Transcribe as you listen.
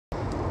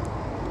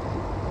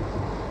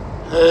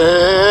Hey,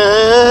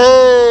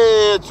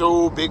 it's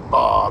old Big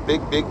Bob, Big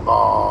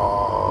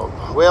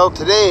Bob. Well,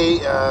 today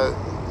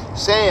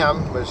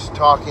Sam was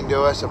talking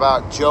to us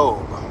about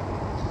Job,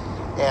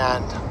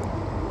 and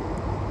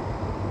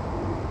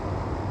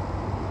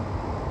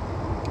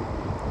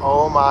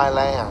oh my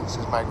lands,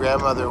 as my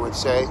grandmother would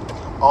say,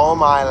 oh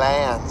my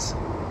lands,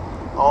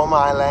 oh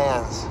my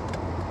lands.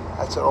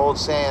 That's an old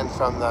saying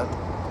from the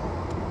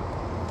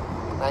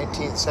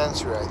 19th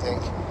century, I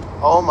think.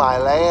 Oh my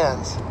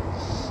lands.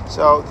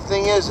 So the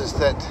thing is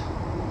that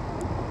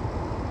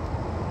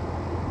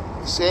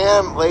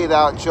Sam laid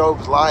out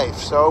Job's life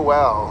so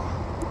well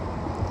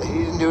that he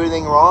didn't do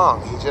anything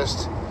wrong. He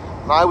just,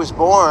 when I was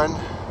born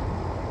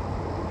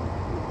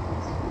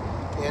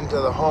into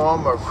the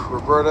home of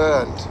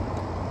Roberta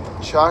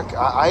and Chuck,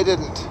 I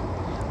didn't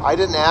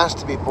ask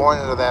to be born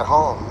into that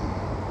home.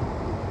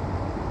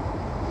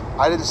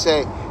 I didn't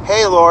say,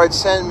 hey Lord,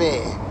 send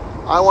me.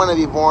 I want to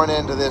be born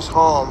into this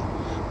home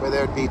where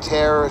there'd be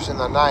terrors in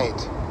the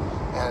night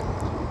and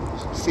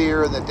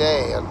fear in the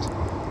day and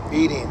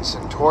beatings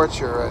and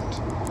torture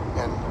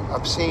and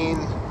obscene,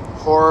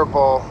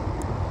 horrible,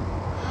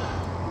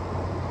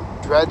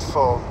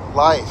 dreadful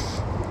life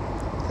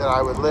that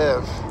I would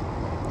live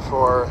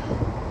for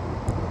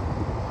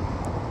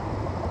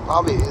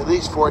probably at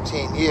least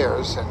 14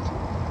 years. And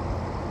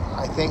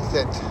I think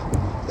that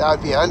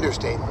would be an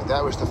understatement.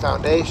 That was the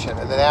foundation.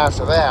 And then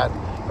after that,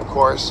 of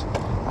course,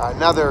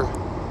 another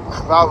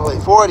probably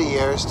 40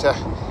 years to,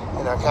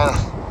 kind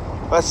of,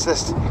 let's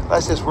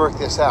just work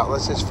this out.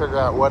 Let's just figure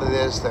out what it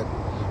is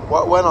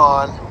what went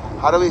on,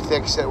 how do we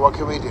fix it, what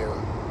can we do?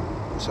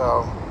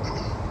 So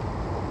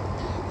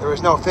there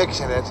was no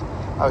fixing it.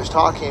 I was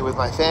talking with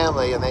my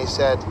family and they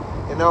said,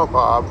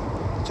 Bob,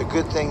 it's a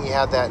good thing you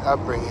had that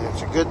upbringing.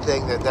 It's a good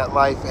thing that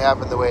life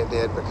happened the way it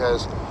did,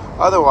 because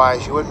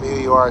otherwise you wouldn't be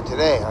who you are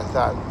today. I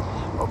thought,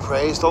 well,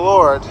 praise the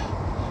Lord.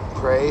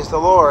 Praise the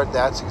Lord.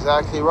 That's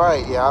exactly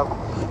right. Yeah,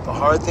 the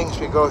hard things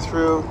we go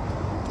through,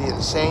 the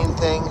insane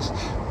things,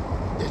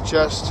 it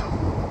just,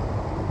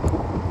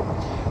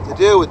 the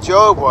deal with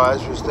Job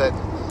was that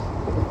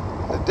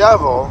the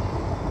devil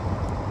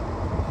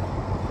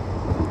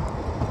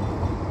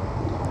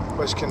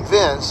was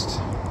convinced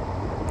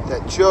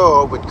that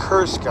Job would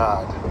curse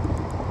God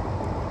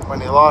when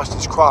he lost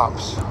his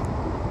crops.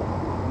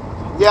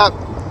 Yep,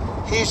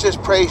 he's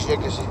just praising you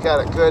because he's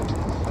got a good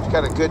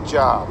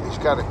job. He's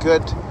got a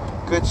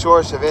good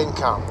source of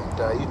income.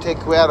 And, you take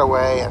that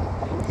away,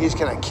 and he's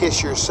gonna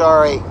kiss your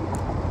sorry.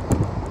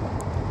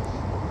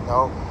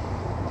 No.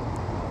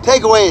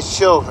 Take away his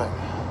children.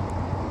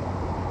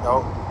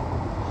 No.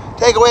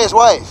 Take away his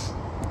wife.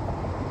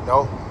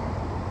 No.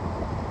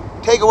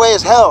 Take away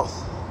his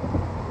health.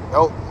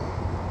 No.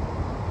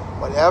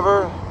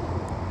 Whatever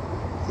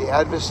the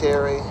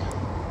adversary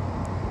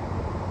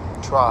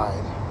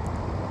tried.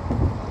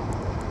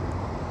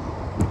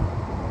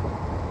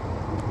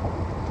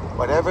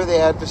 Whatever the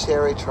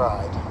adversary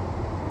tried.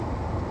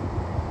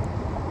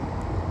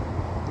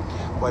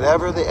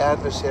 Whatever the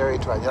adversary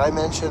tried. Did I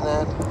mention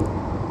that?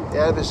 The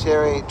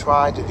adversary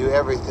tried to do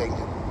everything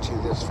to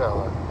this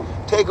fella.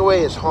 Take away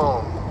his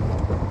home.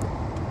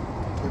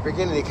 We're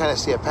beginning to kind of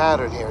see a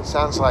pattern here. It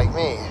sounds like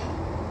me.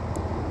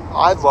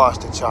 I've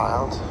lost a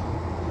child.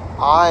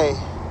 I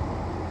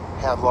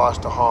have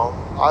lost a home.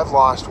 I've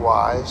lost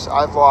wives.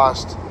 I've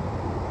lost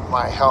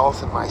my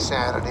health and my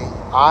sanity.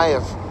 I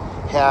have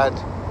had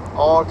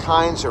all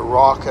kinds of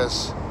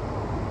raucous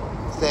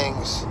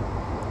things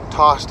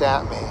tossed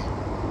at me.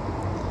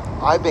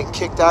 I've been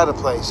kicked out of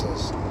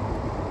places.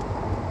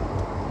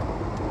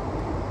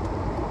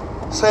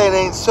 Say it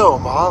ain't so,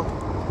 Bob.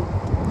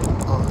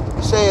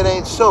 Say it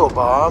ain't so,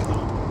 Bob.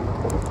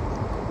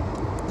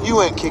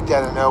 You ain't kicked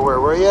out of nowhere,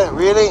 were you?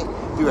 Really?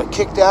 You were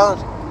kicked out?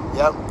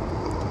 Yep.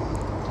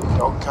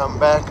 Don't come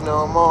back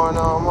no more,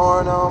 no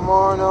more, no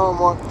more, no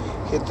more.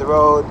 Hit the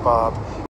road, Bob.